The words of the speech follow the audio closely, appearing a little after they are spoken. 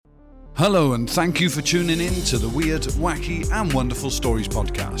Hello and thank you for tuning in to the Weird, Wacky and Wonderful Stories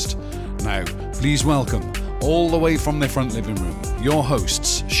podcast. Now, please welcome, all the way from their front living room, your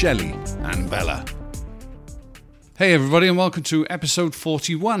hosts, Shelley and Bella. Hey everybody and welcome to episode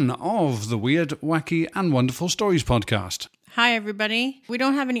 41 of the Weird, Wacky and Wonderful Stories podcast. Hi everybody. We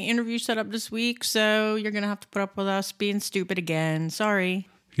don't have any interviews set up this week, so you're going to have to put up with us being stupid again. Sorry.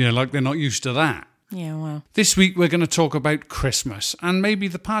 Yeah, like they're not used to that. Yeah, well. This week we're going to talk about Christmas and maybe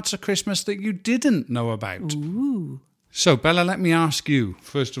the parts of Christmas that you didn't know about. Ooh. So Bella, let me ask you,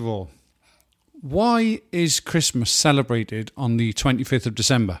 first of all, why is Christmas celebrated on the 25th of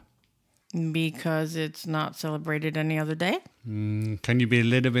December? Because it's not celebrated any other day? Can you be a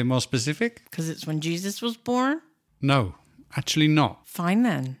little bit more specific? Because it's when Jesus was born? No, actually not. Fine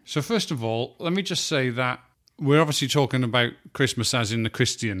then. So first of all, let me just say that we're obviously talking about Christmas as in the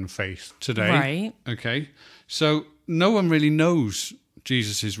Christian faith today. Right. Okay. So no one really knows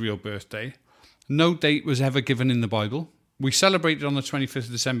Jesus' real birthday. No date was ever given in the Bible. We celebrated on the 25th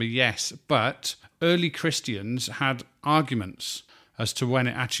of December, yes, but early Christians had arguments as to when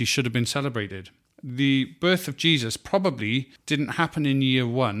it actually should have been celebrated. The birth of Jesus probably didn't happen in year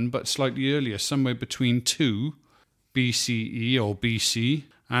 1, but slightly earlier, somewhere between 2 BCE or BC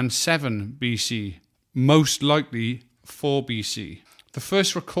and 7 BC. Most likely 4 BC. The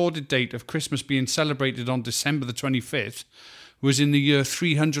first recorded date of Christmas being celebrated on December the 25th was in the year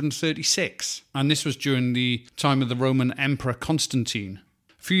 336, and this was during the time of the Roman Emperor Constantine.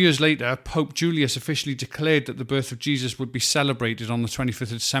 A few years later, Pope Julius officially declared that the birth of Jesus would be celebrated on the 25th of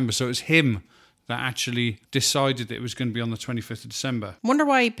December, so it was him that actually decided that it was going to be on the 25th of December. Wonder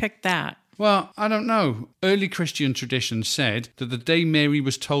why he picked that. Well, I don't know. Early Christian tradition said that the day Mary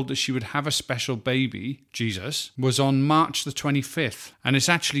was told that she would have a special baby, Jesus, was on March the 25th. And it's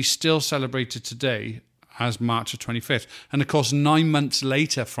actually still celebrated today as March the 25th. And of course, 9 months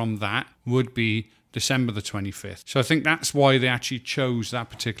later from that would be December the 25th. So I think that's why they actually chose that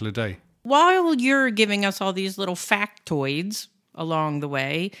particular day. While you're giving us all these little factoids along the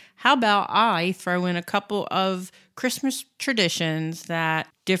way, how about I throw in a couple of Christmas traditions that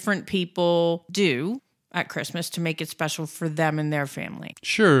different people do at Christmas to make it special for them and their family.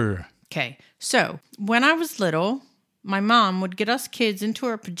 Sure. Okay, so when I was little, my mom would get us kids into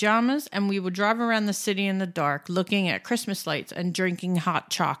our pajamas and we would drive around the city in the dark looking at Christmas lights and drinking hot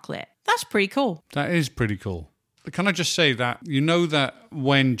chocolate. That's pretty cool. That is pretty cool. But can I just say that, you know that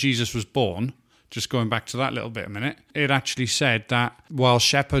when Jesus was born, just going back to that little bit a minute, it actually said that while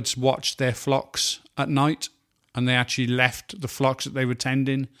shepherds watched their flocks at night and they actually left the flocks that they were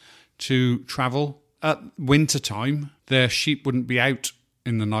tending to travel, at winter time, their sheep wouldn't be out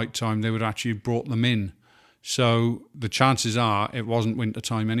in the night time. They would actually have brought them in. So the chances are it wasn't winter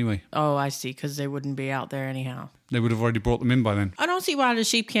time anyway. Oh, I see, because they wouldn't be out there anyhow. They would have already brought them in by then. I don't see why the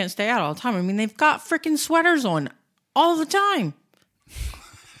sheep can't stay out all the time. I mean, they've got freaking sweaters on all the time.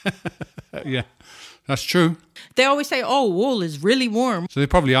 Yeah, that's true. They always say, oh, wool is really warm. So they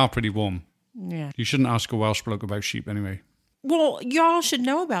probably are pretty warm. Yeah. You shouldn't ask a Welsh bloke about sheep anyway. Well, y'all should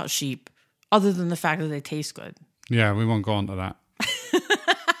know about sheep, other than the fact that they taste good. Yeah, we won't go on to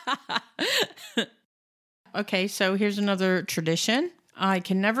that. Okay, so here's another tradition. I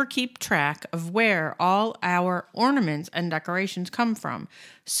can never keep track of where all our ornaments and decorations come from.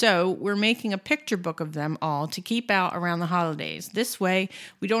 So we're making a picture book of them all to keep out around the holidays. This way,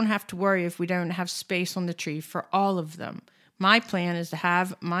 we don't have to worry if we don't have space on the tree for all of them. My plan is to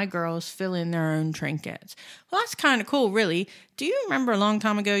have my girls fill in their own trinkets. Well, that's kind of cool, really. Do you remember a long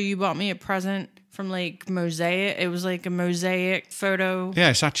time ago you bought me a present from like Mosaic? It was like a Mosaic photo.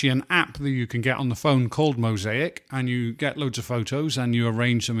 Yeah, it's actually an app that you can get on the phone called Mosaic, and you get loads of photos and you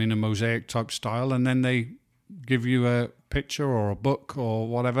arrange them in a mosaic type style, and then they give you a picture or a book or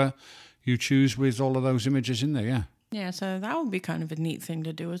whatever you choose with all of those images in there, yeah. Yeah, so that would be kind of a neat thing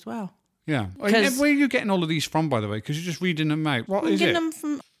to do as well. Yeah. Where are you getting all of these from, by the way? Because you're just reading them out. What I'm is getting it? them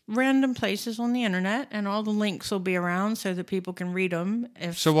from random places on the internet, and all the links will be around so that people can read them.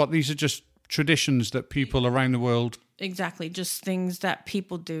 So what, these are just traditions that people around the world... Exactly, just things that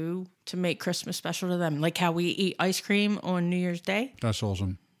people do to make Christmas special to them, like how we eat ice cream on New Year's Day. That's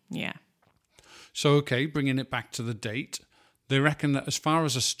awesome. Yeah. So, okay, bringing it back to the date, they reckon that as far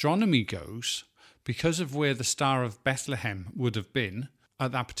as astronomy goes, because of where the Star of Bethlehem would have been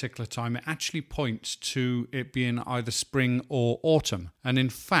at that particular time, it actually points to it being either spring or autumn. And in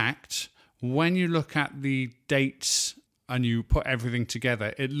fact, when you look at the dates and you put everything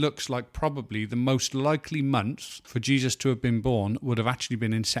together, it looks like probably the most likely month for Jesus to have been born would have actually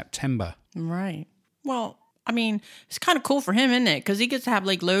been in September. Right. Well, I mean, it's kind of cool for him, isn't it? Because he gets to have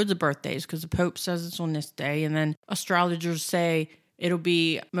like loads of birthdays because the Pope says it's on this day. And then astrologers say it'll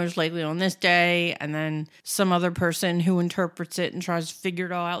be most likely on this day, and then some other person who interprets it and tries to figure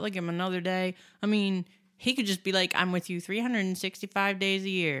it all out, like him another day. I mean, he could just be like, I'm with you 365 days a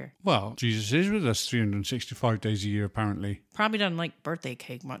year. Well, Jesus is with us 365 days a year, apparently. Probably doesn't like birthday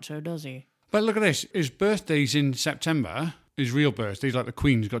cake much, so does he? But look at this. His birthday's in September. His real birthday, like the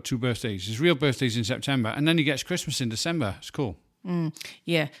Queen's got 2 birthdays. His real birthday's in September, and then he gets Christmas in December. It's cool.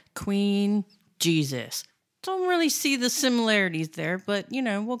 Yeah, Queen, Jesus. Don't really see the similarities there, but,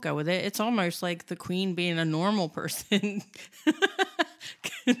 we'll go with it. It's almost like the Queen being a normal person.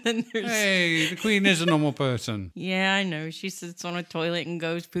 Hey, the Queen is a normal person. Yeah, I know. She sits on a toilet and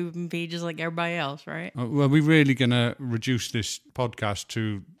goes poop and pee just like everybody else, right? Well, we're really going to reduce this podcast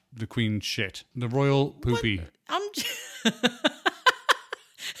to the Queen's shit. The royal poopy. I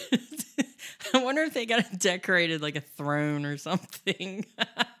wonder if they got it decorated like a throne or something.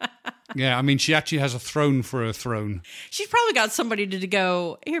 Yeah, I mean, she actually has a throne for her throne. She's probably got somebody to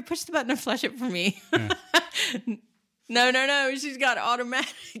go, here, push the button and flush it for me. Yeah. No. She's got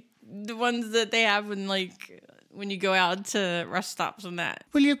automatic, the ones that they have when you go out to rest stops and that.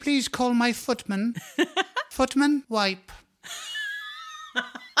 Will you please call my footman? Footman, wipe.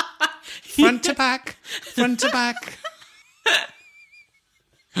 Front to back. Front to back.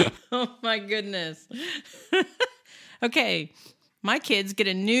 Oh, my goodness. Okay. My kids get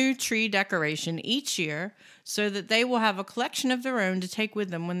a new tree decoration each year so that they will have a collection of their own to take with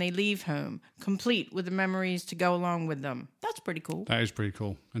them when they leave home, complete with the memories to go along with them. That's pretty cool. That is pretty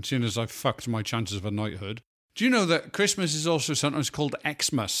cool. And seeing as I've fucked my chances of a knighthood. Do you know that Christmas is also sometimes called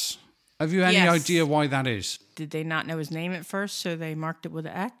Xmas? Have you any idea why that is? Did they not know his name at first, so they marked it with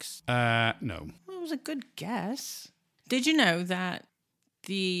an X? No. Well, it was a good guess. Did you know that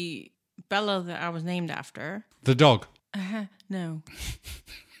the Bella that I was named after... The dog? No.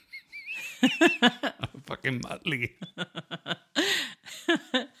 Fucking Muttley.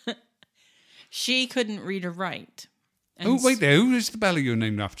 She couldn't read or write. And wait there. Who is the Bella you're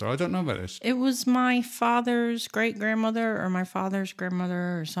named after? I don't know about this. It was my father's great-grandmother or my father's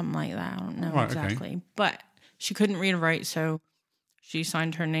grandmother or something like that. I don't know exactly. Okay. But she couldn't read or write, so she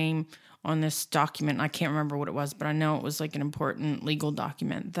signed her name on this document. I can't remember what it was, but I know it was like an important legal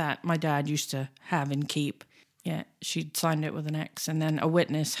document that my dad used to have and keep. Yeah, she signed it with an X, and then a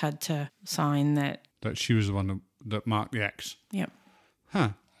witness had to sign that. That she was the one that marked the X. Yep. Huh.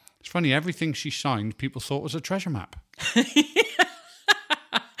 It's funny, everything she signed, people thought was a treasure map.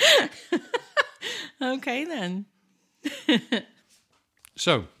 Okay, then.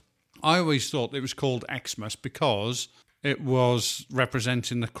 So, I always thought it was called Xmas because it was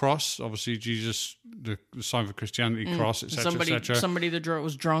representing the cross. Obviously, Jesus, the sign for Christianity, cross, etc., etc. Somebody that drew it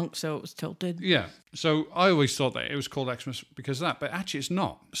was drunk, so it was tilted. Yeah. So I always thought that it was called Xmas because of that, but actually it's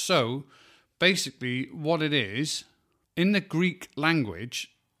not. So basically what it is, in the Greek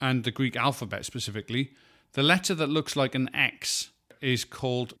language and the Greek alphabet specifically, the letter that looks like an X is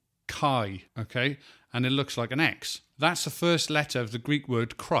called chi, okay? And it looks like an X. That's the first letter of the Greek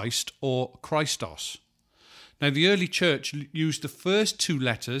word Christ or Christos. Now, the early church used the first 2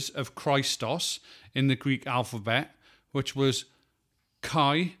 letters of Christos in the Greek alphabet, which was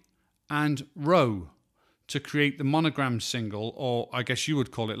chi and rho, to create the monogram symbol, or I guess you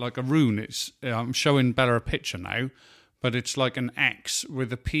would call it like a rune. It's I'm showing Bella a picture now, but it's like an X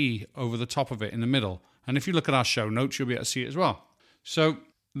with a P over the top of it in the middle. And if you look at our show notes, you'll be able to see it as well. So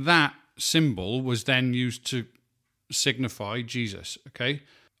that symbol was then used to signify Jesus, okay?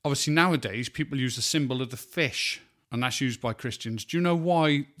 Obviously, nowadays, people use the symbol of the fish, and that's used by Christians. Do you know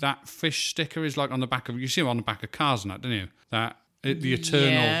why that fish sticker is like on the back of... You see it on the back of cars and that, don't you? The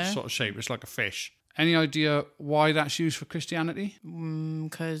eternal sort of shape. It's like a fish. Any idea why that's used for Christianity?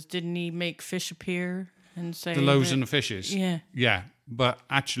 Because didn't he make fish appear and say... The loaves and the fishes? Yeah. Yeah, but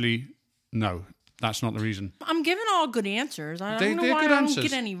actually, no. That's not the reason. I'm giving all good answers. I don't know why I don't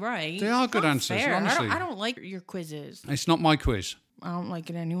get any right. They are good answers, honestly. I don't like your quizzes. It's not my quiz. I don't like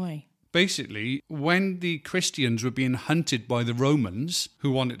it anyway. Basically, when the Christians were being hunted by the Romans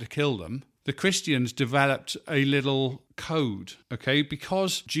who wanted to kill them, the Christians developed a little code, okay?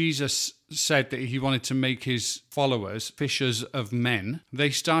 Because Jesus said that he wanted to make his followers fishers of men,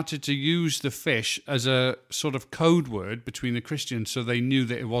 they started to use the fish as a sort of code word between the Christians so they knew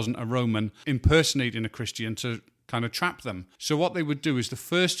that it wasn't a Roman impersonating a Christian to kind of trap them. So what they would do is the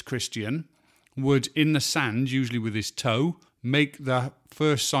first Christian would, in the sand, usually with his toe, make the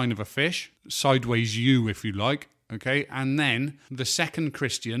first sign of a fish, sideways U if you like, okay? And then the second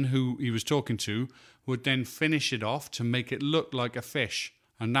Christian who he was talking to would then finish it off to make it look like a fish.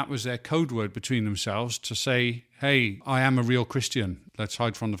 And that was their code word between themselves to say, hey, I am a real Christian. Let's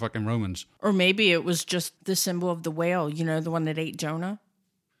hide from the fucking Romans. Or maybe it was just the symbol of the whale, the one that ate Jonah?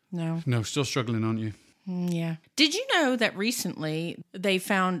 No. No, still struggling, aren't you? Yeah. Did you know that recently they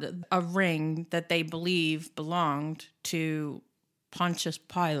found a ring that they believe belonged to Pontius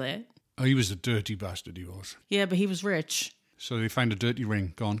Pilate? Oh, he was a dirty bastard, he was. Yeah, but he was rich. So they found a dirty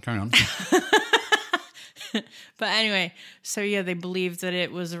ring. Go on, carry on. But anyway, so yeah, they believed that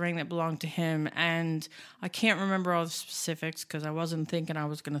it was a ring that belonged to him. And I can't remember all the specifics because I wasn't thinking I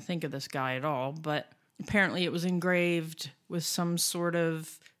was going to think of this guy at all. But apparently it was engraved with some sort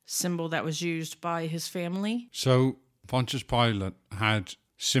of symbol that was used by his family. So Pontius Pilate had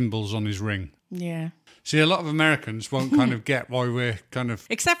symbols on his ring. Yeah. See, a lot of Americans won't kind of get why we're kind of...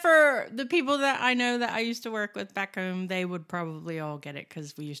 Except for the people that I know that I used to work with back home, they would probably all get it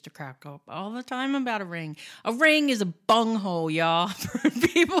because we used to crack up all the time about a ring. A ring is a bunghole, y'all, for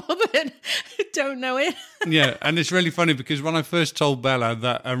people that don't know it. Yeah, and it's really funny because when I first told Bella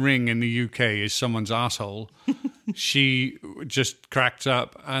that a ring in the UK is someone's asshole, she just cracked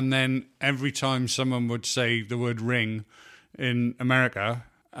up. And then every time someone would say the word ring in America...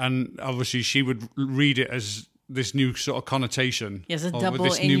 And obviously she would read it as this new sort of connotation. Yes, a with double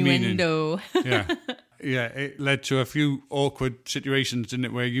this new innuendo. Yeah. Yeah, it led to a few awkward situations, didn't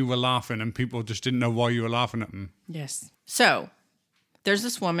it, where you were laughing and people just didn't know why you were laughing at them. Yes. So there's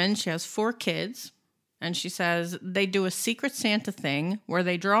this woman, she has 4 kids, and she says they do a Secret Santa thing where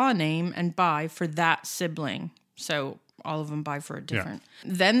they draw a name and buy for that sibling. So all of them buy for a different.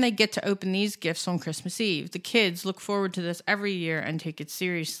 Yeah. Then they get to open these gifts on Christmas Eve. The kids look forward to this every year and take it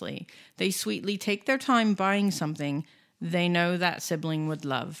seriously. They sweetly take their time buying something they know that sibling would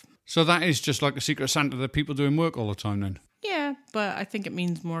love. So that is just like a Secret Santa that people do in work all the time then? Yeah, but I think it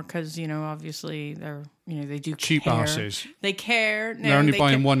means more because, obviously they're, they do cheap care. asses. They care. No, they're only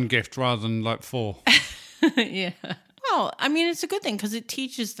buying one gift rather than like 4. Yeah. Well, I mean, it's a good thing because it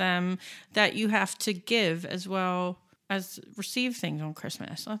teaches them that you have to give as well as receive things on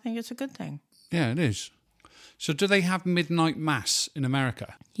Christmas. I think it's a good thing. Yeah, it is. So do they have midnight mass in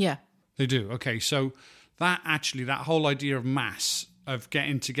America? Yeah. They do. Okay, so that whole idea of mass, of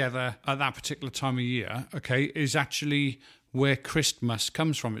getting together at that particular time of year, okay, is actually where Christmas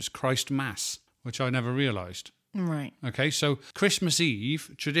comes from. It's Christ Mass, which I never realised. Right. Okay, so Christmas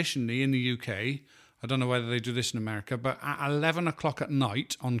Eve, traditionally in the UK, I don't know whether they do this in America, but at 11 o'clock at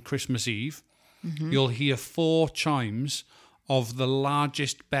night on Christmas Eve, you'll hear 4 chimes of the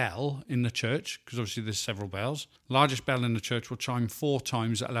largest bell in the church, because obviously there's several bells. Largest bell in the church will chime 4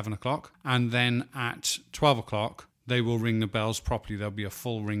 times at 11 o'clock, and then at 12 o'clock, they will ring the bells properly. There'll be a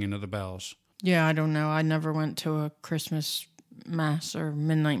full ringing of the bells. Yeah, I don't know. I never went to a Christmas mass or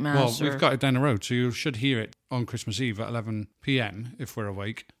midnight mass. Well, we've got it down the road, so you should hear it on Christmas Eve at 11 p.m. if we're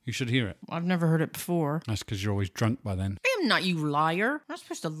awake. You should hear it. I've never heard it before. That's because you're always drunk by then. I am not, you liar. I'm not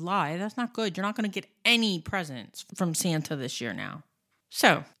supposed to lie. That's not good. You're not going to get any presents from Santa this year now.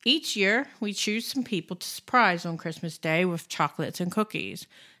 So, each year, we choose some people to surprise on Christmas Day with chocolates and cookies.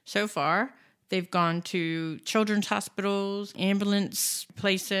 So far, they've gone to children's hospitals, ambulance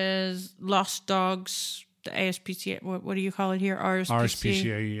places, lost dogs, the ASPCA, what do you call it here?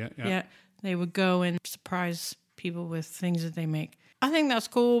 RSPCA, yeah. They would go and surprise people with things that they make. I think that's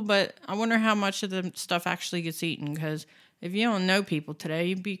cool, but I wonder how much of the stuff actually gets eaten, because if you don't know people today,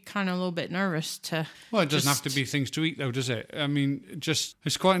 you'd be kind of a little bit nervous to... Well, it doesn't have to be things to eat, though, does it? I mean,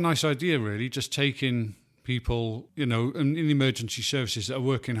 it's quite a nice idea, really, just taking people, in the emergency services that are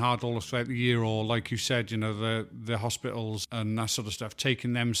working hard all throughout the year, or like you said, the hospitals and that sort of stuff,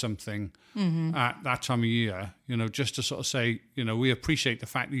 taking them something at that time of year, just to sort of say, we appreciate the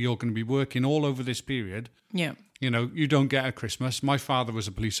fact that you're going to be working all over this period. Yeah. You don't get a Christmas. My father was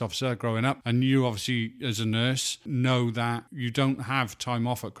a police officer growing up, and you obviously, as a nurse, know that you don't have time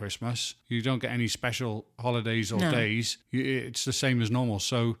off at Christmas. You don't get any special holidays or days. It's the same as normal.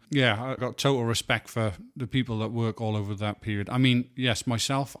 So, yeah, I've got total respect for the people that work all over that period. I mean, yes,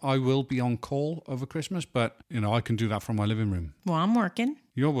 myself, I will be on call over Christmas, but, I can do that from my living room. Well, I'm working.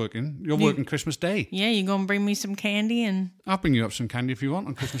 You're working. You're working Christmas Day. Yeah, you going to bring me some candy? And I'll bring you up some candy if you want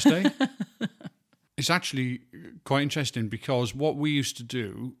on Christmas Day. It's actually quite interesting because what we used to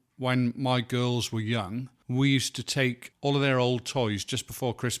do when my girls were young, we used to take all of their old toys just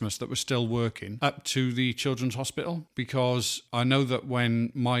before Christmas that were still working up to the children's hospital, because I know that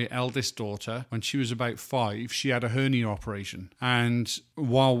when my eldest daughter, when she was about 5, she had a hernia operation. And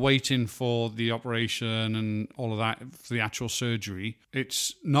while waiting for the operation and all of that, for the actual surgery,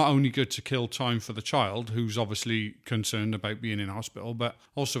 it's not only good to kill time for the child, who's obviously concerned about being in hospital, but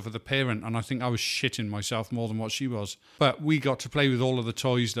also for the parent. And I think I was shitting myself more than what she was. But we got to play with all of the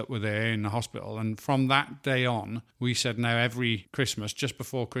toys that were there in the hospital. And from that day on, we said now every Christmas, just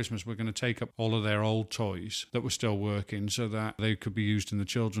before Christmas, we're going to take up all of their old toys that were still working so that they could be used in the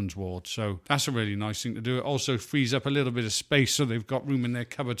children's ward. So that's a really nice thing to do. It also frees up a little bit of space so they've got room in their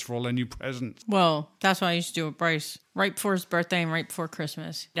cupboards for all their new presents. Well, that's what I used to do with Bryce. Right before his birthday and right before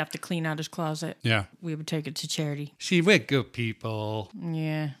Christmas, he'd have to clean out his closet. Yeah. We would take it to charity. See, we're good people.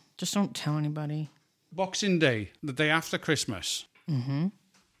 Yeah, just don't tell anybody. Boxing Day, the day after Christmas. Mm-hmm.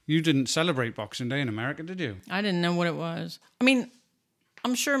 You didn't celebrate Boxing Day in America, did you? I didn't know what it was. I mean,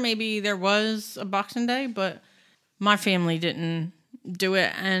 I'm sure maybe there was a Boxing Day, but my family didn't do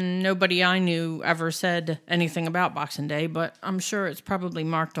it, and nobody I knew ever said anything about Boxing Day, but I'm sure it's probably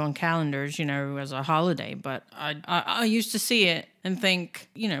marked on calendars, as a holiday. But I used to see it and think,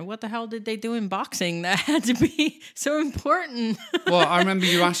 what the hell did they do in boxing that had to be so important? Well, I remember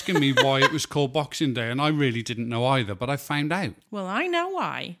you asking me why it was called Boxing Day, and I really didn't know either, but I found out. Well, I know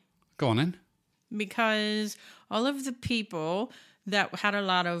why. Go on in. Because all of the people that had a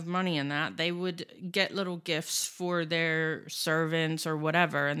lot of money in that, they would get little gifts for their servants or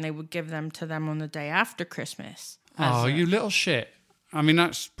whatever, and they would give them to them on the day after Christmas. Oh, you little shit. I mean,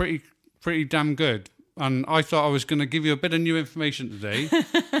 that's pretty damn good. And I thought I was going to give you a bit of new information today.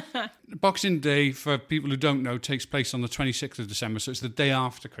 Boxing Day, for people who don't know, takes place on the 26th of December, so it's the day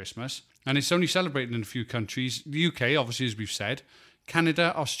after Christmas. And it's only celebrated in a few countries. The UK, obviously, as we've said.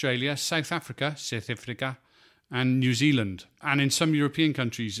 Canada, Australia, South Africa, and New Zealand. And in some European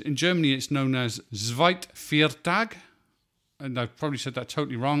countries. In Germany, it's known as Zweitviertag. And I've probably said that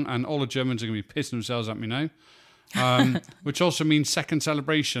totally wrong, and all the Germans are going to be pissing themselves at me now. Which also means second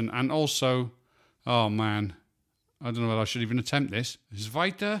celebration. And also, oh man, I don't know whether I should even attempt this.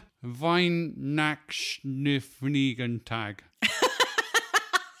 Zweite Weihnachtsschnifnigentag.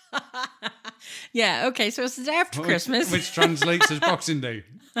 Yeah, okay, so it's the day after Christmas. Which translates as Boxing Day,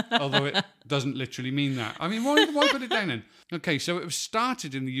 although it doesn't literally mean that. I mean, why put it down then? Okay, so it was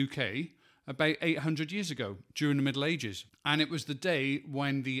started in the UK about 800 years ago, during the Middle Ages. And it was the day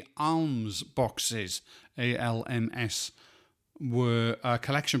when the alms boxes, ALMS, were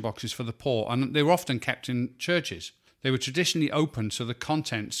collection boxes for the poor. And they were often kept in churches. They were traditionally opened so the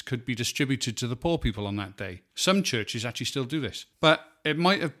contents could be distributed to the poor people on that day. Some churches actually still do this. But it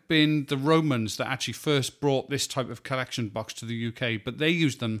might have been the Romans that actually first brought this type of collection box to the UK, but they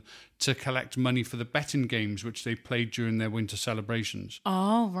used them to collect money for the betting games, which they played during their winter celebrations.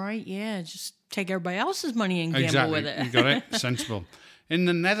 Oh, right, yeah. Just take everybody else's money and gamble with it. You got it. Sensible. In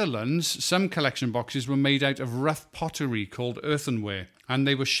the Netherlands, some collection boxes were made out of rough pottery called earthenware, and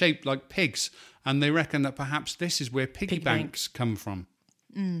they were shaped like pigs. And they reckon that perhaps this is where piggy banks come from.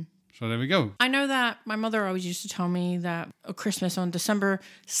 Mm. So there we go. I know that my mother always used to tell me that at Christmas on December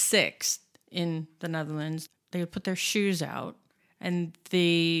 6th in the Netherlands, they would put their shoes out and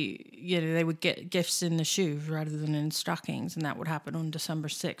they would get gifts in the shoes rather than in stockings. And that would happen on December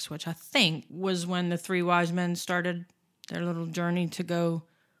 6th, which I think was when the three wise men started their little journey to go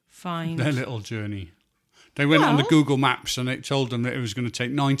find... Their little journey. They went on the Google Maps and it told them that it was going to take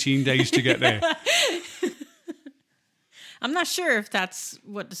 19 days to get there. I'm not sure if that's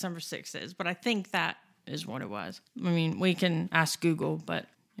what December 6th is, but I think that is what it was. I mean, we can ask Google, but,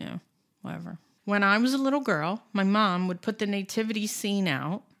 whatever. When I was a little girl, my mom would put the nativity scene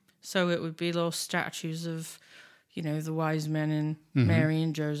out. So it would be little statues of, the wise men and Mary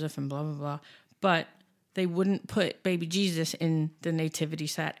and Joseph and blah, blah, blah. But they wouldn't put baby Jesus in the nativity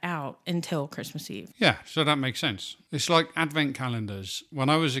set out until Christmas Eve. Yeah, so that makes sense. It's like advent calendars. When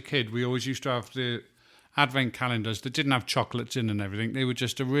I was a kid, we always used to have the advent calendars that didn't have chocolates in and everything. They were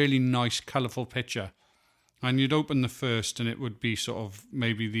just a really nice, colourful picture. And you'd open the first and it would be sort of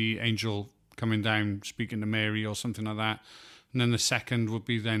maybe the angel coming down speaking to Mary or something like that. And then the second would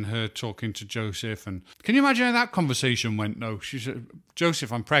be then her talking to Joseph. And can you imagine how that conversation went, though? She said,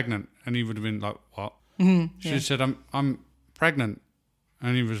 Joseph, I'm pregnant. And he would have been like, what? Mm-hmm, she said, I'm pregnant.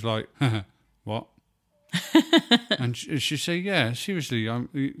 And he was like, what? And she said, yeah, seriously,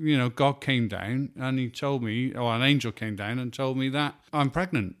 God came down and he told me, or an angel came down and told me that I'm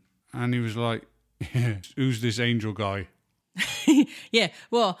pregnant. And he was like, yeah, who's this angel guy? Yeah.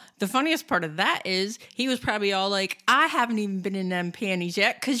 Well, the funniest part of that is he was probably all like, I haven't even been in them panties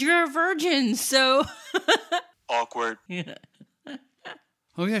yet because you're a virgin. So Awkward. yeah.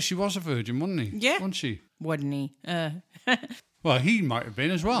 Oh, yeah, she was a virgin, wasn't he? Yeah. Wasn't she? Wasn't he? Well, he might have been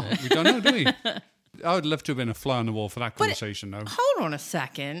as well. We don't know, do we? I would love to have been a fly on the wall for that conversation, though. Hold on a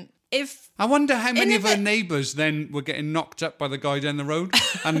second. If I wonder how many of her the- neighbours then were getting knocked up by the guy down the road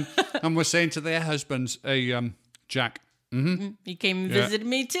and were saying to their husbands, hey, Jack, you came and visited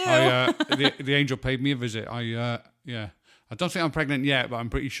me too. the angel paid me a visit. I don't think I'm pregnant yet, but I'm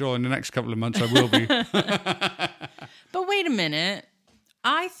pretty sure in the next couple of months I will be. But wait a minute.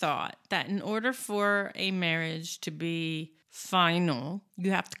 I thought that in order for a marriage to be final,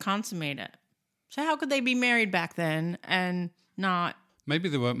 you have to consummate it. So how could they be married back then and not? Maybe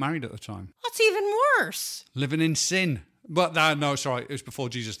they weren't married at the time. That's even worse. Living in sin. But no, sorry, it was before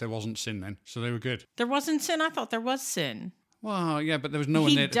Jesus. There wasn't sin then, so they were good. There wasn't sin. I thought there was sin. Well, yeah, but there was no one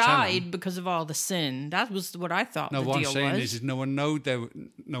He there to tell them. died because of all the sin. That was what I thought No, the what I'm deal saying was. is no one knowed there.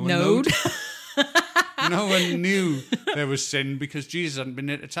 No one Node? No one knew there was sin because Jesus hadn't been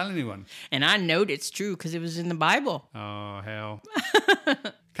there to tell anyone. And I know it's true because it was in the Bible. Oh, hell.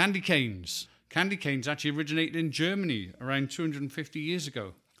 Candy canes. Candy canes actually originated in Germany around 250 years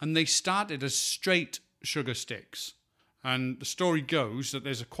ago. And they started as straight sugar sticks. And the story goes that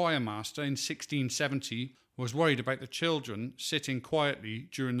there's a choir master in 1670 was worried about the children sitting quietly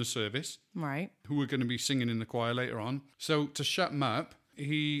during the service, Right. who were going to be singing in the choir later on. So to shut them up,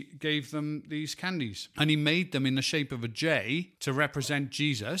 he gave them these candies. And he made them in the shape of a J to represent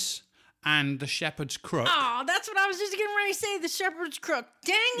Jesus and the shepherd's crook. Oh, that's what I was just getting ready to say. The shepherd's crook.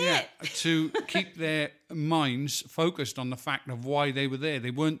 Dang it. To keep their minds focused on the fact of why they were there.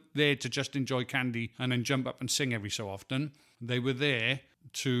 They weren't there to just enjoy candy and then jump up and sing every so often. They were there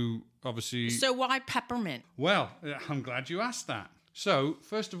to obviously... So why peppermint? Well, I'm glad you asked that. So,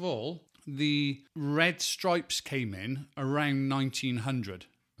 first of all, the red stripes came in around 1900,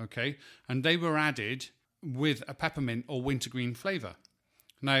 okay? And they were added with a peppermint or wintergreen flavour.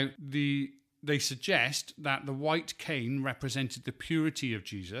 Now, they suggest that the white cane represented the purity of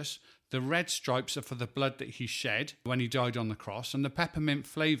Jesus, the red stripes are for the blood that he shed when he died on the cross, and the peppermint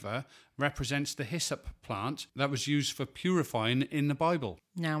flavour represents the hyssop plant that was used for purifying in the Bible.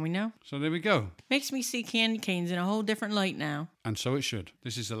 Now we know. So there we go. Makes me see candy canes in a whole different light now. And so it should.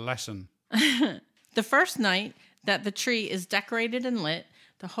 This is a lesson. The first night that the tree is decorated and lit,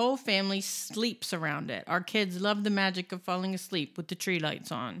 the whole family sleeps around it. Our kids love the magic of falling asleep with the tree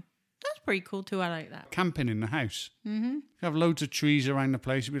lights on. That's pretty cool too. I like that. Camping in the house. Mm-hmm. You have loads of trees around the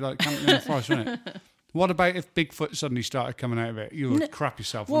place. It'd be like camping in the forest, wouldn't it? What about if Bigfoot suddenly started coming out of it? You would crap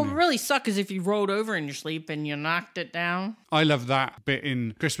yourself, Well, wouldn't you? really suck is if you rolled over in your sleep and you knocked it down. I love that bit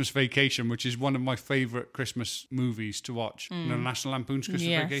in Christmas Vacation, which is one of my favourite Christmas movies to watch. You know, National Lampoon's Christmas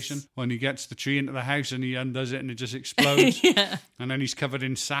Yes. Vacation. When he gets the tree into the house and he undoes it and it just explodes. Yeah. And then he's covered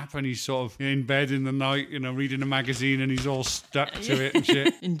in sap and he's sort of in bed in the night, you know, reading a magazine and he's all stuck to it and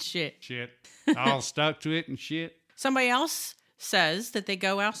shit. And shit. Shit. All stuck to it and shit. Somebody else says that they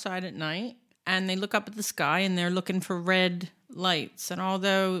go outside at night and they look up at the sky and they're looking for red lights. And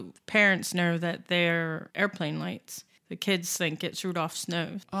although parents know that they're airplane lights, the kids think it's Rudolph's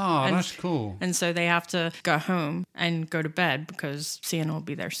nose. Oh, And- that's cool. And so they have to go home and go to bed because Santa will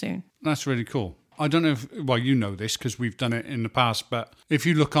be there soon. That's really cool. I don't know if, well, you know this because we've done it in the past, but if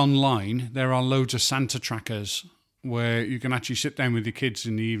you look online, there are loads of Santa trackers where you can actually sit down with your kids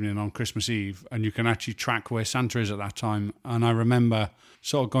in the evening on Christmas Eve and you can actually track where Santa is at that time. And I remember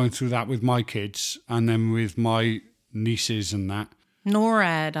sort of going through that with my kids and then with my nieces and that.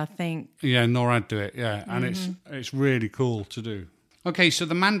 NORAD, I think. Yeah, NORAD do it, yeah. And it's really cool to do. Okay, so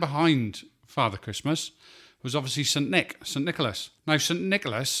the man behind Father Christmas was obviously St. Nicholas. Now, St.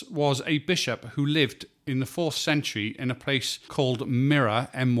 Nicholas was a bishop who lived in the 4th century in a place called Myra,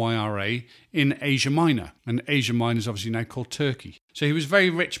 M-Y-R-A, in Asia Minor. And Asia Minor is obviously now called Turkey. So he was a very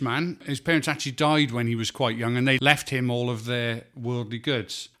rich man. His parents actually died when he was quite young and they left him all of their worldly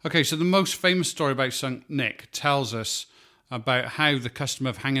goods. Okay, so the most famous story about St. Nick tells us about how the custom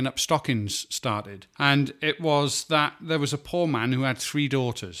of hanging up stockings started. And it was that there was a poor man who had 3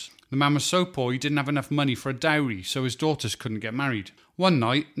 daughters. The man was so poor he didn't have enough money for a dowry, so his daughters couldn't get married. One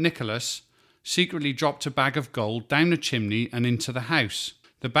night, Nicholas secretly dropped a bag of gold down the chimney and into the house.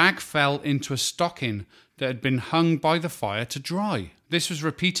 The bag fell into a stocking that had been hung by the fire to dry. This was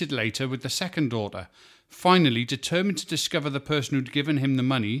repeated later with the second daughter. Finally, determined to discover the person who'd given him the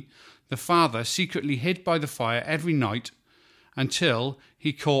money, the father secretly hid by the fire every night until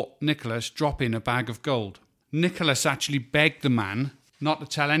he caught Nicholas dropping a bag of gold. Nicholas actually begged the man not to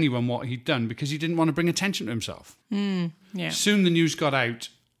tell anyone what he'd done because he didn't want to bring attention to himself. Yeah. Soon the news got out,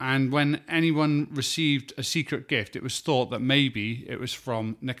 and when anyone received a secret gift, it was thought that maybe it was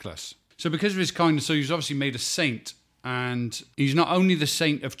from Nicholas. So because of his kindness, so he was obviously made a saint, and he's not only the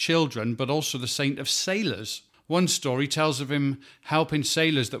saint of children, but also the saint of sailors. One story tells of him helping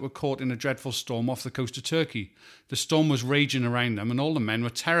sailors that were caught in a dreadful storm off the coast of Turkey. The storm was raging around them, and all the men were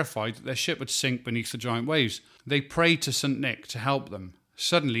terrified that their ship would sink beneath the giant waves. They prayed to St. Nick to help them.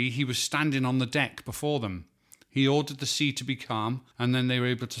 Suddenly, he was standing on the deck before them. He ordered the sea to be calm, and then they were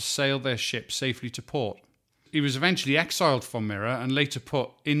able to sail their ship safely to port. He was eventually exiled from Myra and later put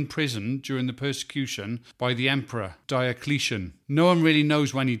in prison during the persecution by the emperor Diocletian. No one really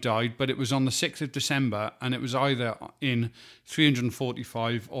knows when he died, but it was on the 6th of December, and it was either in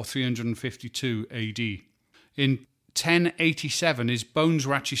 345 or 352 AD. In 1087, his bones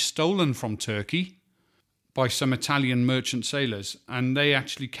were actually stolen from Turkey by some Italian merchant sailors, and they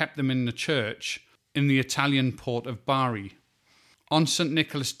actually kept them in the church in the Italian port of Bari. On St.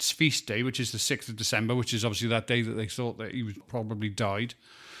 Nicholas' feast day, which is the 6th of December, which is obviously that day that they thought that he was probably died,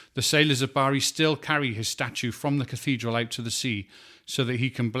 the sailors of Bari still carry his statue from the cathedral out to the sea so that he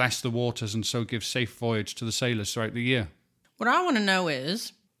can bless the waters and so give safe voyage to the sailors throughout the year. What I want to know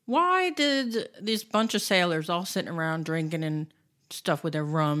is, why did this bunch of sailors all sitting around drinking and stuff with their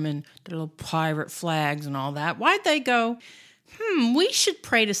rum and their little pirate flags and all that, why'd they go, we should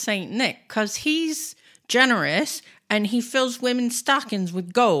pray to St. Nick because he's generous and he fills women's stockings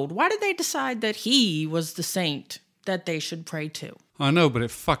with gold? Why did they decide that he was the saint that they should pray to? I know, but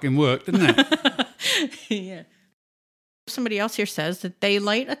it fucking worked, didn't it? Yeah. Somebody else here says that they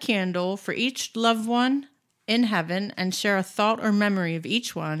light a candle for each loved one in heaven and share a thought or memory of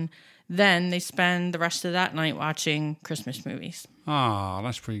each one. Then they spend the rest of that night watching Christmas movies. Ah,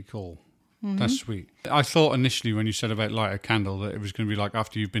 that's pretty cool. Mm-hmm. That's sweet. I thought initially when you said about light a candle that it was going to be like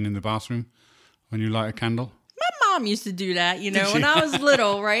after you've been in the bathroom when you light a candle. My mom used to do that, when I was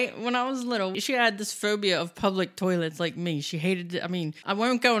little, right? When I was little, she had this phobia of public toilets like me. She hated it. I mean, I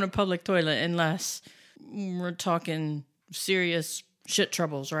won't go in a public toilet unless we're talking serious shit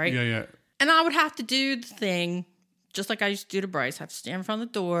troubles, right? Yeah. And I would have to do the thing, just like I used to do to Bryce. I have to stand in front of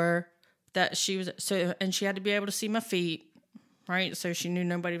the door that she was, and she had to be able to see my feet, right? So she knew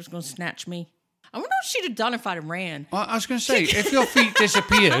nobody was going to snatch me. I wonder what she'd have done if I'd have ran. Well, I was going to say, if your feet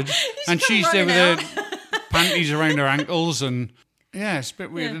disappeared and she's there with her panties around her ankles and... Yeah, it's a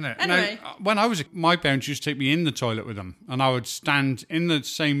bit weird, isn't it? Anyway. Now, when I was... My parents used to take me in the toilet with them, and I would stand in the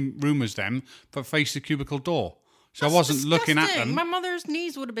same room as them, but face the cubicle door. So That's I wasn't disgusting. looking at them. My mother's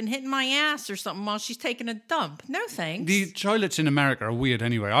knees would have been hitting my ass or something while she's taking a dump. No thanks. The toilets in America are weird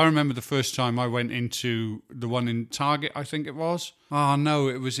anyway. I remember the first time I went into the one in Target, I think it was. Oh, no,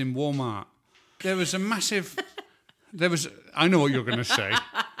 it was in Walmart. There was a massive... I know what you're going to say.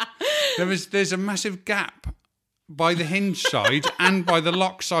 There's a massive gap by the hinge side and by the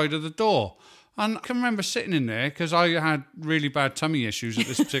lock side of the door. And I can remember sitting in there because I had really bad tummy issues at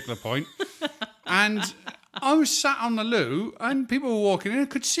this particular point. And I was sat on the loo and people were walking in and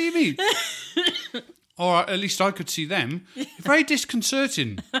could see me. Or at least I could see them. Very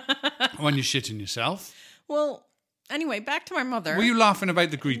disconcerting when you're shitting yourself. Well, anyway, back to my mother. Were you laughing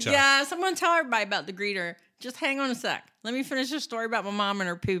about the greeter? Yeah, someone tell everybody about the greeter. Just hang on a sec. Let me finish the story about my mom and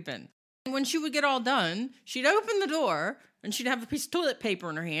her pooping. When she would get all done, she'd open the door and she'd have a piece of toilet paper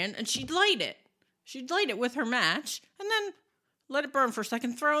in her hand and she'd light it. She'd light it with her match and then let it burn for a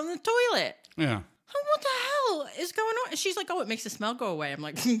second, throw it in the toilet. Yeah. Oh, what the hell is going on? And she's like, it makes the smell go away. I'm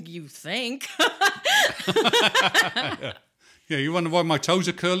like, you think? Yeah, you wonder why my toes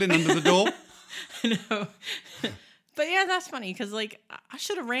are curling under the door? No. But yeah, that's funny because I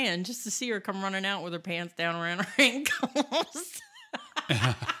should have ran just to see her come running out with her pants down around her ankles.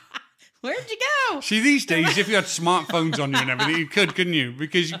 Where'd you go? See, these days, if you had smartphones on you and everything, you couldn't you?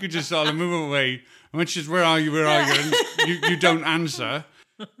 Because you could just sort of move away. And when she's, where are you? And you don't answer.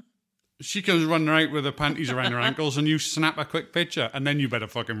 She comes running out with her panties around her ankles and you snap a quick picture. And then you better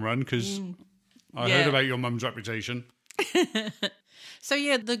fucking run because I heard about your mum's reputation. So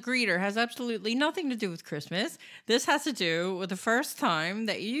yeah, the greeter has absolutely nothing to do with Christmas. This has to do with the first time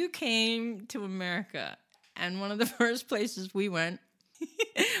that you came to America. And one of the first places we went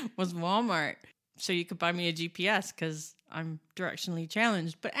was Walmart. So you could buy me a GPS because I'm directionally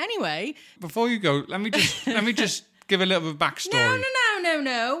challenged. But anyway. Before you go, let me just give a little bit of backstory.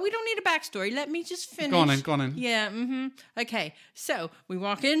 No. We don't need a backstory. Let me just finish. Go on in. Yeah, Okay, so we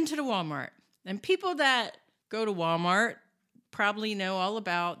walk into the Walmart. And people that go to Walmart probably know all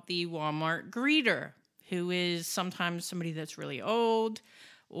about the Walmart greeter, who is sometimes somebody that's really old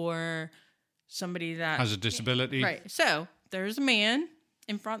or somebody that has a disability. Right. So there's a man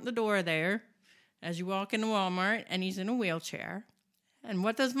in front of the door there as you walk into Walmart, and he's in a wheelchair. And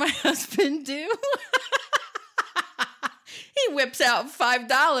what does my husband do? He whips out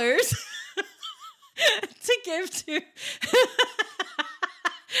 $5 to give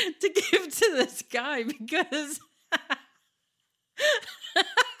to this guy because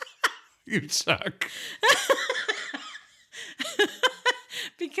You suck.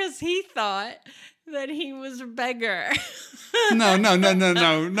 because he thought that he was a beggar. No, not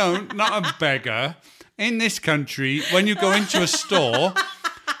a beggar. In this country, when you go into a store,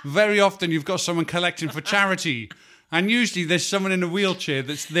 very often you've got someone collecting for charity. And usually there's someone in a wheelchair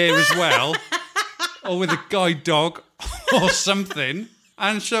that's there as well, or with a guide dog or something.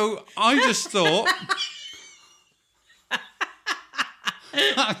 And so I just thought...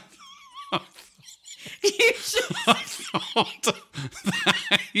 You should, I thought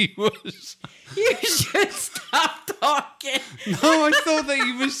that he was... you should stop talking. No, I thought that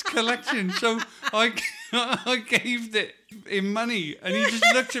he was collecting, so I gave it in money, and he just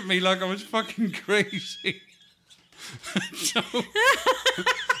looked at me like I was fucking crazy. So,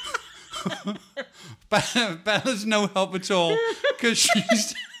 Bella's no help at all, because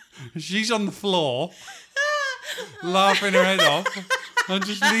she's on the floor, laughing her head off, and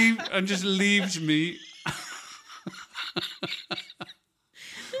just leaves me.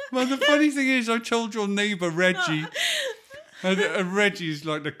 Well, the funny thing is, I told your neighbour Reggie, and Reggie's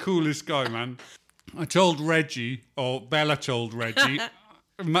like the coolest guy, man. I told Reggie, or Bella told Reggie,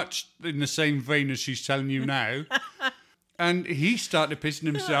 much in the same vein as she's telling you now, and he started pissing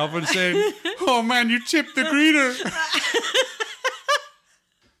himself and saying, "Oh man, you tipped the greeter."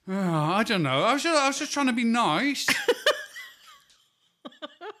 Oh, I don't know. I was just trying to be nice.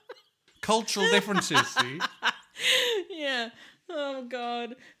 Cultural differences, see? Yeah. Oh,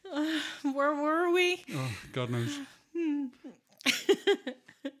 God. Where were we? Oh, God knows.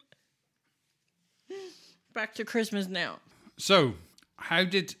 Back to Christmas now. So, how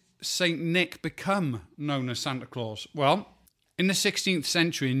did Saint Nick become known as Santa Claus? Well, in the 16th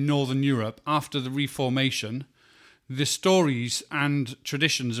century in Northern Europe, after the Reformation, the stories and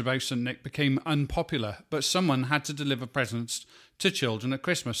traditions about Saint Nick became unpopular, but someone had to deliver presents to children at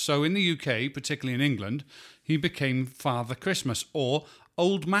Christmas. So in the UK, particularly in England, he became Father Christmas or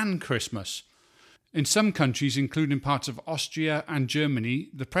Old Man Christmas. In some countries, including parts of Austria and Germany,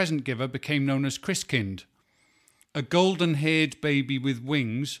 the present giver became known as Christkind. A golden-haired baby with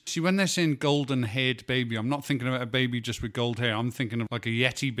wings. See, when they're saying golden-haired baby, I'm not thinking about a baby just with gold hair. I'm thinking of like a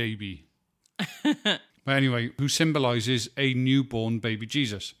Yeti baby. But anyway, who symbolises a newborn baby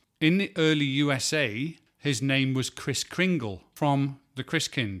Jesus. In the early USA, his name was Kris Kringle from the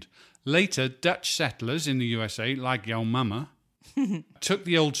Christkind. Later, Dutch settlers in the USA, like Yo Mama, took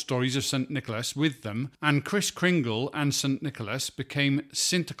the old stories of St. Nicholas with them, and Kris Kringle and St. Nicholas became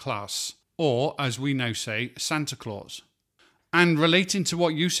Sinterklaas, or, as we now say, Santa Claus. And relating to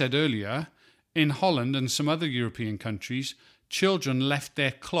what you said earlier, in Holland and some other European countries, children left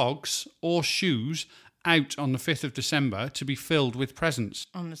their clogs or shoes out on the 5th of December to be filled with presents.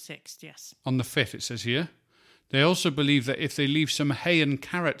 On the 6th, yes. On the 5th, it says here. They also believe that if they leave some hay and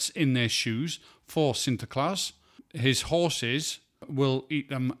carrots in their shoes for Sinterklaas, his horses will eat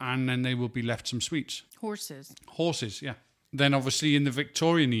them and then they will be left some sweets. Horses, yeah. Then obviously in the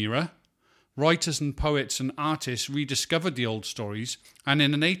Victorian era, writers and poets and artists rediscovered the old stories, and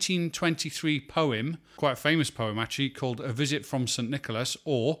in an 1823 poem, quite a famous poem actually, called A Visit from St. Nicholas,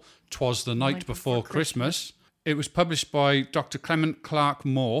 or 'Twas the Night Before Christmas, it was published by Dr. Clement Clarke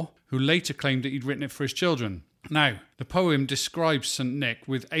Moore, who later claimed that he'd written it for his children. Now, the poem describes St. Nick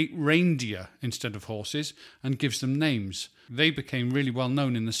with 8 reindeer instead of horses and gives them names. They became really well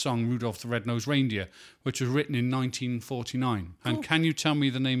known in the song Rudolph the Red-Nosed Reindeer, which was written in 1949. Cool. And can you tell me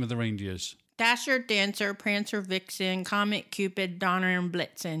the name of the reindeers? Dasher, Dancer, Prancer, Vixen, Comet, Cupid, Donner, and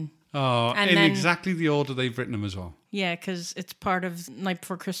Blitzen. Oh, and then, exactly the order they've written them as well. Yeah, because it's part of Night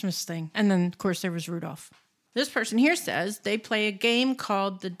Before Christmas thing. And then, of course, there was Rudolph. This person here says they play a game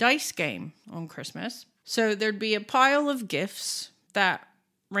called the Dice Game on Christmas. So there'd be a pile of gifts that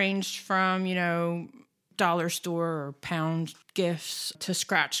ranged from, dollar store or pound gifts to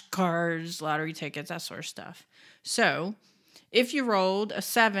scratch cards, lottery tickets, that sort of stuff. So if you rolled a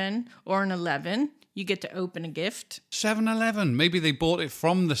 7 or an 11, you get to open a gift. 7-Eleven. Maybe they bought it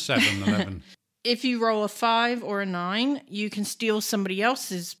from the 7-Eleven. If you roll a 5 or a 9, you can steal somebody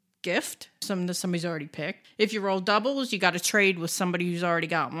else's gift, something that somebody's already picked. If you roll doubles, you got to trade with somebody who's already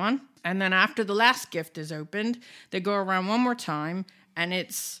got one. And then after the last gift is opened, they go around one more time, and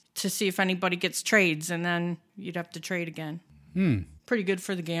it's to see if anybody gets trades, and then you'd have to trade again. Pretty good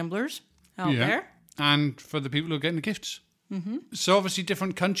for the gamblers out there. And for the people who are getting the gifts. So obviously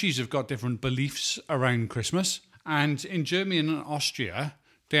different countries have got different beliefs around Christmas. And in Germany and Austria,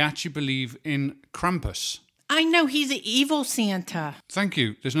 they actually believe in Krampus. I know he's an evil Santa. Thank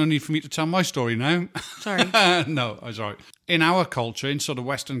you. There's no need for me to tell my story now. Sorry. No, I'm sorry. In our culture, in sort of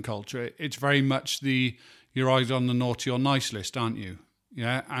Western culture, it's very much you're either on the naughty or nice list, aren't you?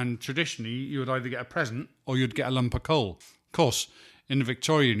 Yeah, and traditionally, you would either get a present or you'd get a lump of coal. Of course, in the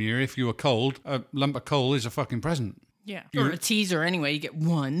Victorian era, if you were cold, a lump of coal is a fucking present. Yeah. Or a teaser anyway, you get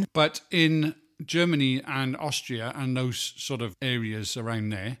one. But in Germany and Austria and those sort of areas around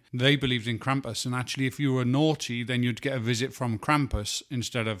there, they believed in Krampus. And actually, if you were naughty, then you'd get a visit from Krampus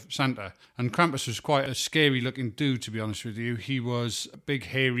instead of Santa. And Krampus was quite a scary-looking dude, to be honest with you. He was a big,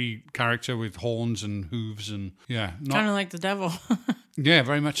 hairy character with horns and hooves and, yeah. Kind of like the devil. Yeah,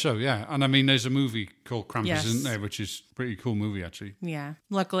 very much so, yeah. And I mean, there's a movie called Krampus, Yes. isn't there, which is a pretty cool movie, actually. Yeah.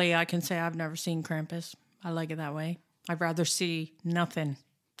 Luckily, I can say I've never seen Krampus. I like it that way. I'd rather see nothing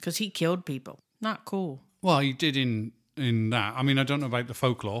because he killed people. Not cool. Well, he did in that. I mean, I don't know about the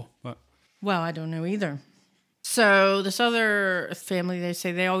folklore, but... Well, I don't know either. So this other family, they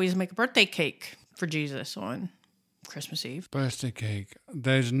say they always make a birthday cake for Jesus on Christmas Eve. Birthday cake.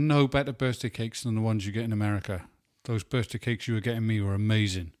 There's no better birthday cakes than the ones you get in America. Those birthday cakes you were getting me were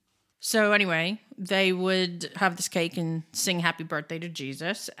amazing. So anyway, they would have this cake and sing happy birthday to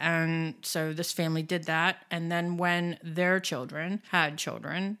Jesus. And so this family did that. And then when their children had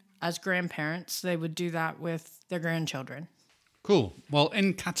children, as grandparents, they would do that with their grandchildren. Cool. Well,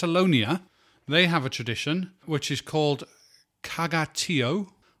 in Catalonia, they have a tradition which is called cagatio,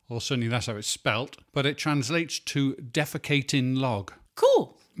 or certainly that's how it's spelt, but it translates to defecating log.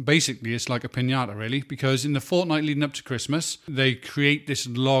 Cool. Basically, it's like a piñata, really, because in the fortnight leading up to Christmas, they create this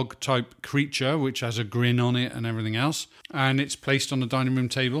log-type creature which has a grin on it and everything else, and it's placed on the dining room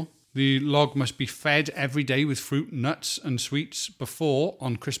table. The log must be fed every day with fruit, nuts, and sweets before,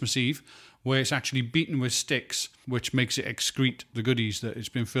 on Christmas Eve, where it's actually beaten with sticks, which makes it excrete the goodies that it's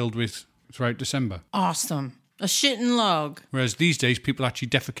been filled with throughout December. Awesome. A shitting log. Whereas these days, people actually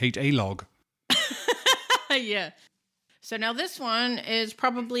defecate a log. Yeah. So now this one is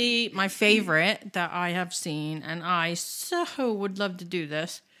probably my favorite that I have seen, and I so would love to do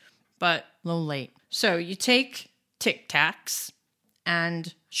this, but a little late. So you take Tic Tacs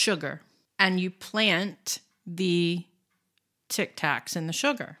and sugar, and you plant the Tic Tacs in the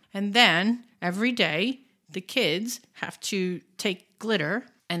sugar. And then every day, the kids have to take glitter,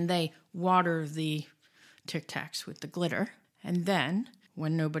 and they water the Tic Tacs with the glitter. And then,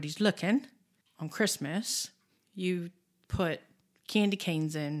 when nobody's looking, on Christmas, you put candy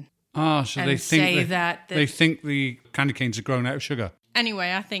canes in. Ah, so And they think say that they think the candy canes are grown out of sugar.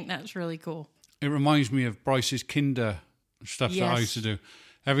 Anyway, I think that's really cool. It reminds me of Bryce's Kinder stuff that I Yes. used to do.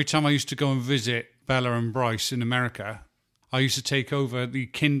 Every time I used to go and visit Bella and Bryce in America, I used to take over the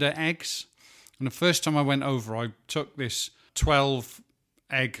Kinder eggs. And the first time I went over, I took this 12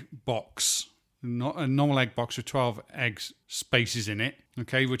 egg box, not a normal egg box with 12 eggs spaces in it,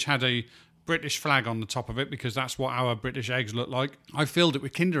 okay, which had a British flag on the top of it because that's what our British eggs look like. I filled it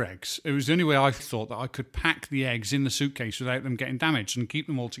with Kinder eggs. It was the only way I thought that I could pack the eggs in the suitcase without them getting damaged and keep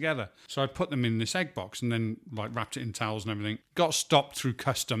them all together. So I put them in this egg box and then like wrapped it in towels and everything. Got stopped through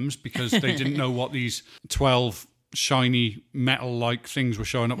customs because they didn't know what these 12 shiny metal-like things were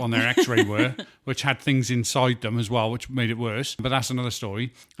showing up on their x-ray were, which had things inside them as well, which made it worse. But that's another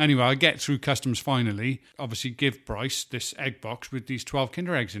story. Anyway, I get through customs finally, obviously give Bryce this egg box with these 12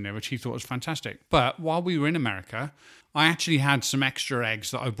 Kinder eggs in there, which he thought was fantastic. But while we were in America, I actually had some extra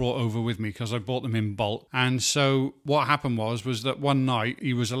eggs that I brought over with me because I bought them in bulk. And so what happened was that one night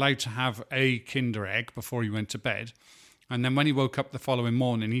he was allowed to have a Kinder egg before he went to bed. And then when he woke up the following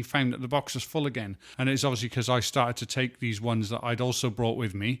morning, he found that the box was full again. And it's obviously because I started to take these ones that I'd also brought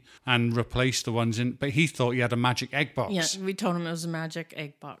with me and replace the ones in. But he thought he had a magic egg box. Yeah, we told him it was a magic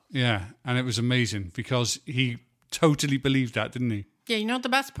egg box. Yeah, and it was amazing because he totally believed that, didn't he? Yeah, you know what the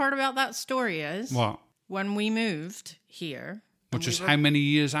best part about that story is? What? When we moved here. Which was how many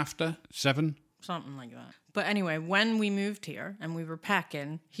years after? 7? Something like that. But anyway, when we moved here and we were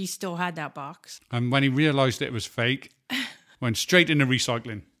packing, he still had that box. And when he realised it was fake, went straight into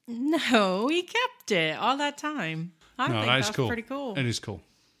recycling. No, he kept it all that time. I think that is that's cool. pretty cool. It is cool.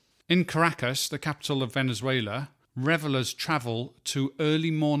 In Caracas, the capital of Venezuela, revelers travel to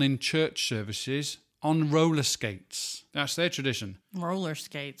early morning church services on roller skates. That's their tradition. Roller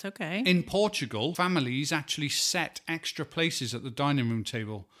skates, okay. In Portugal, families actually set extra places at the dining room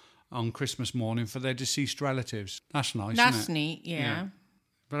table on Christmas morning for their deceased relatives. That's nice, That's isn't it? neat, yeah.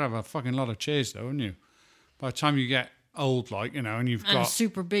 But have a fucking lot of chairs, though, haven't you? By the time you get old, like, you know, and you've And a got...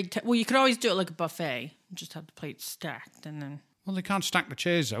 super big... well, you could always do it like a buffet. Just have the plates stacked and then... Well, they can't stack the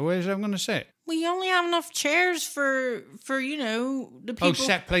chairs, though. Where's everyone going to sit? Well, you only have enough chairs for you know, the people... Oh,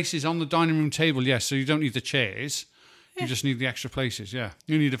 set places on the dining room table, yes. So you don't need the chairs. You just need the extra places, yeah.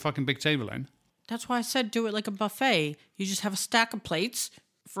 You need a fucking big table then. That's why I said do it like a buffet. You just have a stack of plates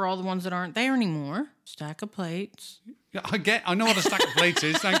for all the ones that aren't there anymore. Stack of plates. Yeah, I know what a stack of plates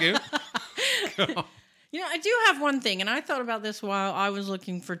is, thank you. You know, I do have one thing, and I thought about this while I was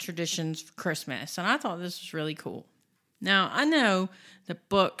looking for traditions for Christmas, and I thought this was really cool. Now, I know that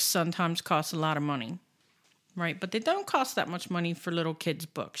books sometimes cost a lot of money, right? But they don't cost that much money for little kids'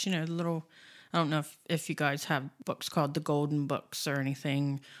 books. You know, the little... I don't know if you guys have books called the Golden Books or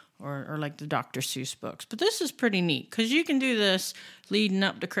anything, or like the Dr. Seuss books. But this is pretty neat, because you can do this leading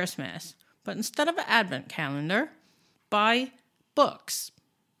up to Christmas. But instead of an advent calendar, buy books.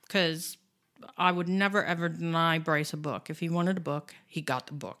 Because I would never, ever deny Bryce a book. If he wanted a book, he got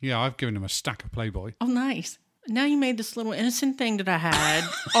the book. Yeah, I've given him a stack of Playboy. Oh, nice. Now you made this little innocent thing that I had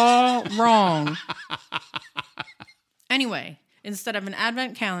all wrong. Anyway, instead of an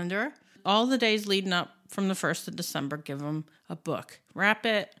advent calendar, all the days leading up from the 1st of December, give them a book. Wrap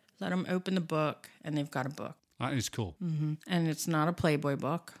it, let them open the book, and they've got a book. That is cool. Mm-hmm. And it's not a Playboy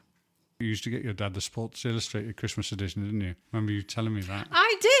book. You used to get your dad the Sports Illustrated Christmas edition, didn't you? Remember you telling me that?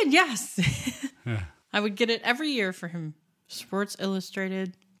 I did, yes. Yeah. I would get it every year for him. Sports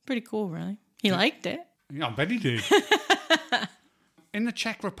Illustrated. Pretty cool, really. He liked it. Yeah, I bet he did. In the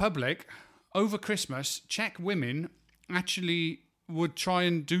Czech Republic, over Christmas, Czech women actually would try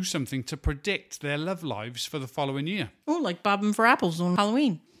and do something to predict their love lives for the following year. Oh, like bobbing for apples on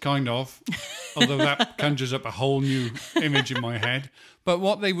Halloween. Kind of. Although that conjures up a whole new image in my head. But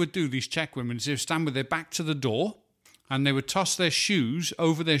what they would do, these Czech women, is they would stand with their back to the door and they would toss their shoes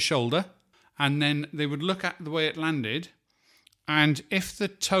over their shoulder and then they would look at the way it landed, and if the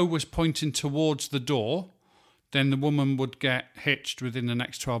toe was pointing towards the door, then the woman would get hitched within the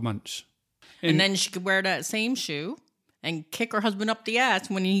next 12 months. And then she could wear that same shoe and kick her husband up the ass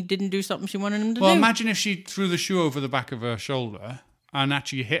when he didn't do something she wanted him to do. Well, imagine if she threw the shoe over the back of her shoulder and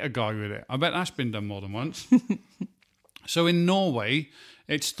actually hit a guy with it. I bet that's been done more than once. So in Norway,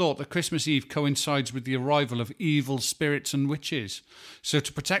 it's thought that Christmas Eve coincides with the arrival of evil spirits and witches. So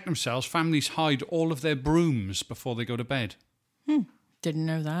to protect themselves, families hide all of their brooms before they go to bed. Didn't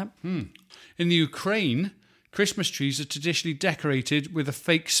know that. In the Ukraine, Christmas trees are traditionally decorated with a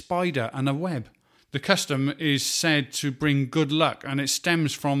fake spider and a web. The custom is said to bring good luck, and it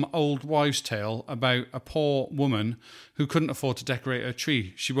stems from old wives' tale about a poor woman who couldn't afford to decorate her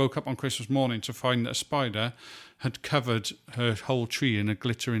tree. She woke up on Christmas morning to find that a spider had covered her whole tree in a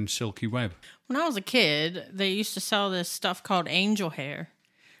glittering silky web. When I was a kid, they used to sell this stuff called angel hair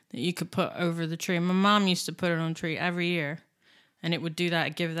that you could put over the tree. My mom used to put it on the tree every year, and it would do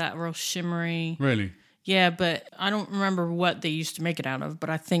that, give that real shimmery... Really? Yeah, but I don't remember what they used to make it out of, but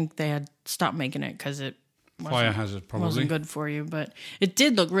I think they had stopped making it because it Fire hazard, probably. wasn't good for you. But it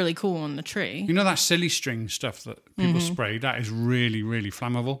did look really cool on the tree. You know that silly string stuff that people spray? That is really, really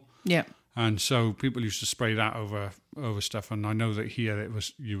flammable. Yeah. And so people used to spray that over stuff. And I know that here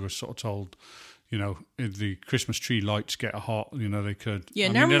you were sort of told, you know, if the Christmas tree lights get hot, you know, they could. Yeah,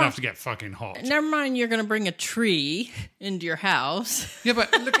 I mean, they'd have to get fucking hot. Never mind, you're going to bring a tree into your house. Yeah,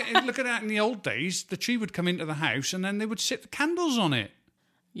 but look at that in the old days. The tree would come into the house and then they would sit the candles on it.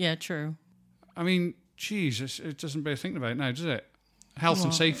 Yeah, true. I mean, Jesus, it doesn't bear thinking about it now, does it? Health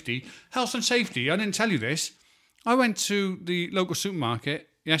and safety. Health and safety. I didn't tell you this. I went to the local supermarket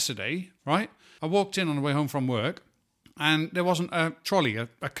yesterday, right? I walked in on the way home from work and there wasn't a trolley,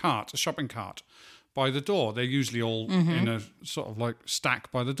 a cart, a shopping cart by the door. They're usually all in a sort of like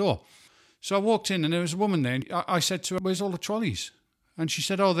stack by the door. So I walked in and there was a woman there. And I said to her, "Where's all the trolleys?" And she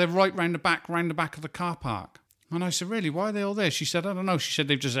said, "Oh, they're right round the back of the car park." And I said, "Really? Why are they all there?" She said, "I don't know." She said,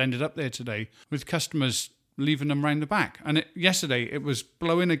 "They've just ended up there today with customers leaving them round the back." And yesterday it was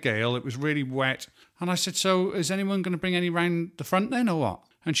blowing a gale. It was really wet. And I said, "So is anyone going to bring any round the front then or what?"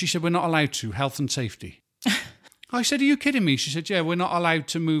 And she said, "We're not allowed to, health and safety." I said, "Are you kidding me?" She said, "Yeah, we're not allowed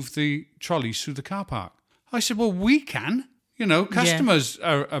to move the trolleys through the car park." I said, "Well, we can. You know, customers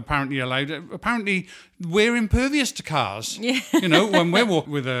are apparently allowed. Apparently, we're impervious to cars. Yeah. You know, when we're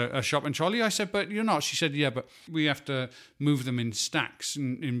walking with a shopping trolley." I said, "But you're not." She said, "Yeah, but we have to move them in stacks,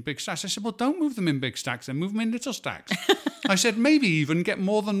 in big stacks." I said, "Well, don't move them in big stacks, then move them in little stacks." I said, "Maybe even get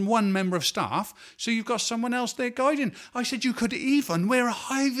more than one member of staff, so you've got someone else there guiding." I said, "You could even wear a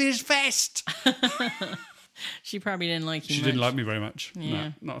high-vis vest." She probably didn't like you She much. didn't like me very much. Yeah.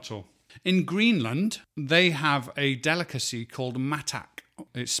 No, not at all. In Greenland, they have a delicacy called matak,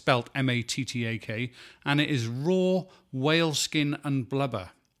 It's spelt M-A-T-T-A-K, and it is raw whale skin and blubber.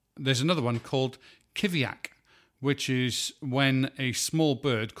 There's another one called kiviak, which is when a small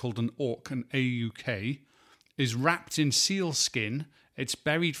bird called an auk, an A-U-K, is wrapped in seal skin. It's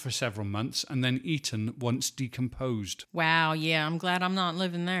buried for several months and then eaten once decomposed. Wow, yeah, I'm glad I'm not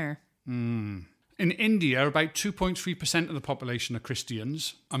living there. In India, about 2.3% of the population are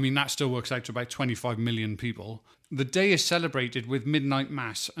Christians. I mean, that still works out to about 25 million people. The day is celebrated with midnight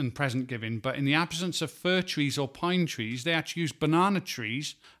mass and present giving, but in the absence of fir trees or pine trees, they actually use banana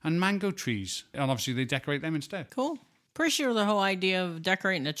trees and mango trees. And obviously, they decorate them instead. Cool. Pretty sure the whole idea of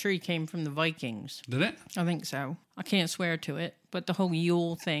decorating a tree came from the Vikings. Did it? I think so. I can't swear to it, but the whole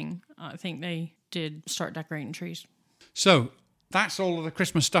Yule thing, I think they did start decorating trees. So, that's all of the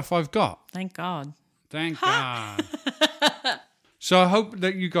Christmas stuff I've got. Thank God. Thank God. So I hope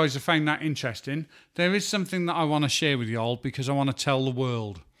that you guys have found that interesting. There is something that I want to share with you all because I want to tell the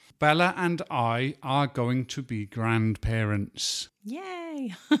world. Bella and I are going to be grandparents.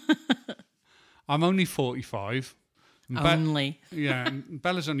 Yay. I'm only 45. Only. Yeah, and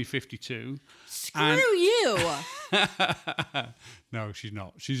Bella's only 52. Screw you. No, she's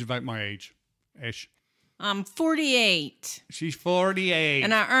not. She's about my age-ish. I'm 48. She's 48.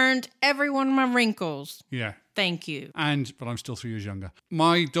 And I earned every one of my wrinkles. Yeah. Thank you. But I'm still 3 years younger.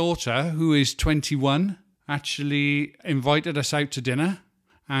 My daughter, who is 21, actually invited us out to dinner,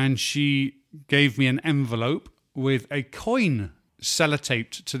 and she gave me an envelope with a coin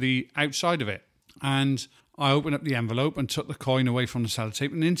sellotaped to the outside of it. And I opened up the envelope and took the coin away from the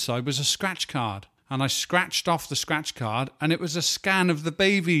sellotape, and inside was a scratch card. And I scratched off the scratch card, and it was a scan of the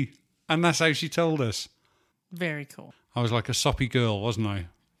baby. And that's how she told us. Very cool. I was like a soppy girl, wasn't I?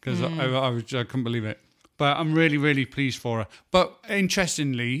 Because I couldn't believe it. But I'm really, really pleased for her. But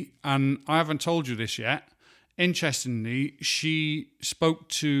interestingly, and I haven't told you this yet, interestingly, she spoke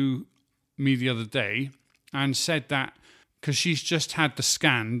to me the other day and said that because she's just had the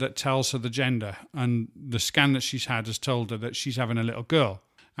scan that tells her the gender, and the scan that she's had has told her that she's having a little girl.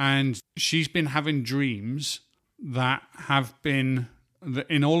 And she's been having dreams that have been,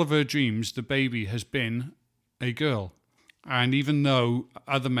 in all of her dreams, the baby has been a girl. And even though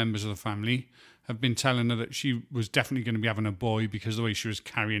other members of the family have been telling her that she was definitely going to be having a boy because the way she was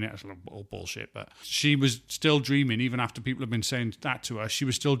carrying it, it's all bullshit, but she was still dreaming, even after people have been saying that to her, she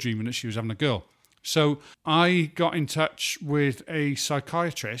was still dreaming that she was having a girl. So I got in touch with a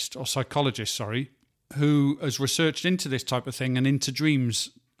psychologist, who has researched into this type of thing and into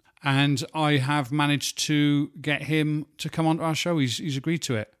dreams. And I have managed to get him to come onto our show. He's agreed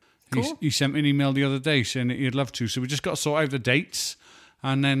to it. Cool. He sent me an email the other day saying that he'd love to. So we just got to sort out the dates.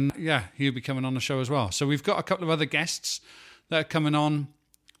 And then, he'll be coming on the show as well. So we've got a couple of other guests that are coming on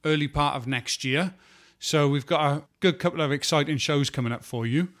early part of next year. So we've got a good couple of exciting shows coming up for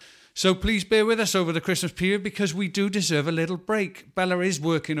you. So please bear with us over the Christmas period because we do deserve a little break. Bella is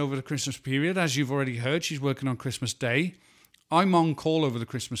working over the Christmas period. As you've already heard, she's working on Christmas Day. I'm on call over the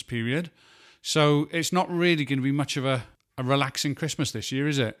Christmas period. So it's not really going to be much of a relaxing Christmas this year,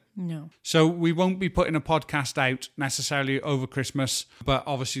 is it? No. So we won't be putting a podcast out necessarily over Christmas, but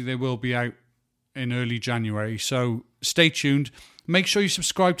obviously they will be out in early January. So stay tuned. Make sure you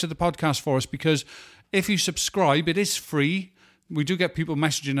subscribe to the podcast for us because if you subscribe, it is free. We do get people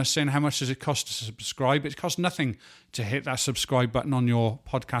messaging us saying, how much does it cost to subscribe? It costs nothing to hit that subscribe button on your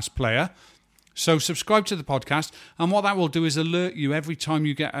podcast player. So subscribe to the podcast, and what that will do is alert you every time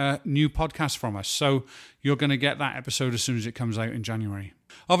you get a new podcast from us. So you're going to get that episode as soon as it comes out in January.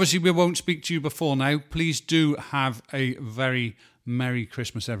 Obviously, we won't speak to you before now. Please do have a very Merry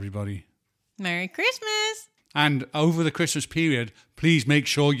Christmas, everybody. Merry Christmas! And over the Christmas period, please make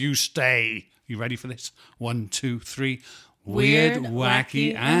sure you stay. You ready for this? 1, 2, 3. Weird,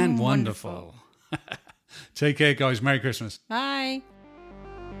 wacky, and wonderful. Take care, guys. Merry Christmas. Bye.